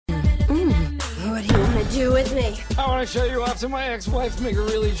do with me? I want to show you off to my ex-wife to make her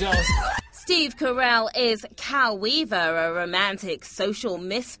really jealous. Steve Carell is Cal Weaver, a romantic social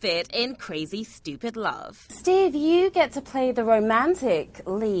misfit in Crazy Stupid Love. Steve, you get to play the romantic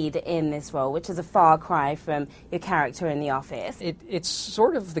lead in this role, which is a far cry from your character in The Office. It's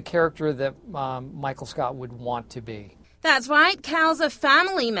sort of the character that Michael Scott would want to be. That's right, Cal's a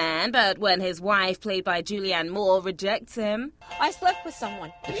family man, but when his wife, played by Julianne Moore, rejects him... I slept with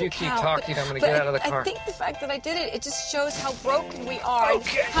someone. If you keep talking, I'm going to get out of the car. I think the fact that I did it just shows how broken we are.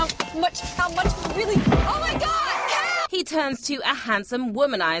 Okay. And how much we really... Oh my God! Cal! He turns to a handsome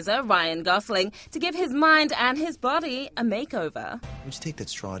womanizer, Ryan Gosling, to give his mind and his body a makeover. Why'd you take that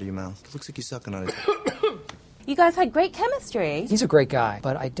straw out of your mouth? It looks like you're sucking on it. You guys had great chemistry. He's a great guy,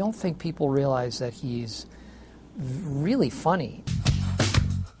 but I don't think people realize that he's really funny.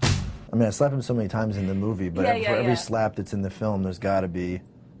 I mean, I slapped him so many times in the movie, but for every slap that's in the film, there's got to be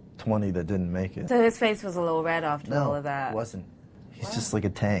 20 that didn't make it. So his face was a little red after all of that? No, it wasn't. He's just like a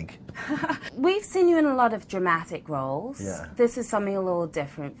tank. We've seen you in a lot of dramatic roles. Yeah. This is something a little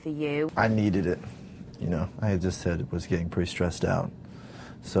different for you. I needed it. You know, I had just said was getting pretty stressed out.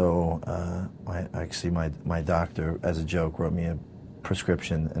 So my doctor, as a joke, wrote me a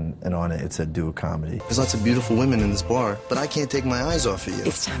prescription, and on it said, do a comedy. There's lots of beautiful women in this bar, but I can't take my eyes off of you.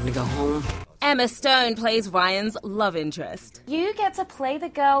 It's time to go home. Emma Stone plays Ryan's love interest. You get to play the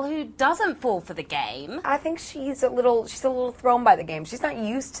girl who doesn't fall for the game. I think she's a little thrown by the game. She's not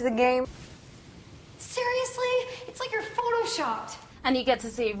used to the game. Seriously? It's like you're photoshopped. And you get to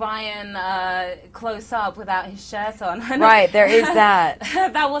see Ryan close up without his shirt on. Right, there is that.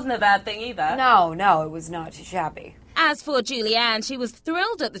 That wasn't a bad thing either. No, it was not too shabby. As for Julianne, she was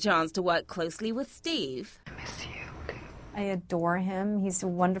thrilled at the chance to work closely with Steve. I miss you. I adore him. He's a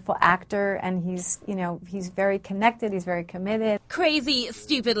wonderful actor, and he's very connected, he's very committed. Crazy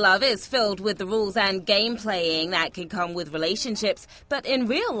Stupid Love is filled with the rules and game playing that can come with relationships, but in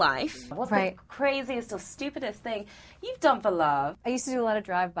real life, what's the craziest or stupidest thing you've done for love? I used to do a lot of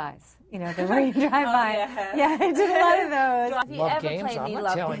drive-bys. You know, the way you drive by. Yeah, I did a lot of those. Have you love ever games? played I'm any not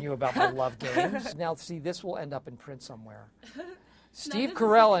love telling games? you about my love games. Now, see, this will end up in print somewhere. Steve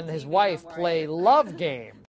Carell and his wife play love games.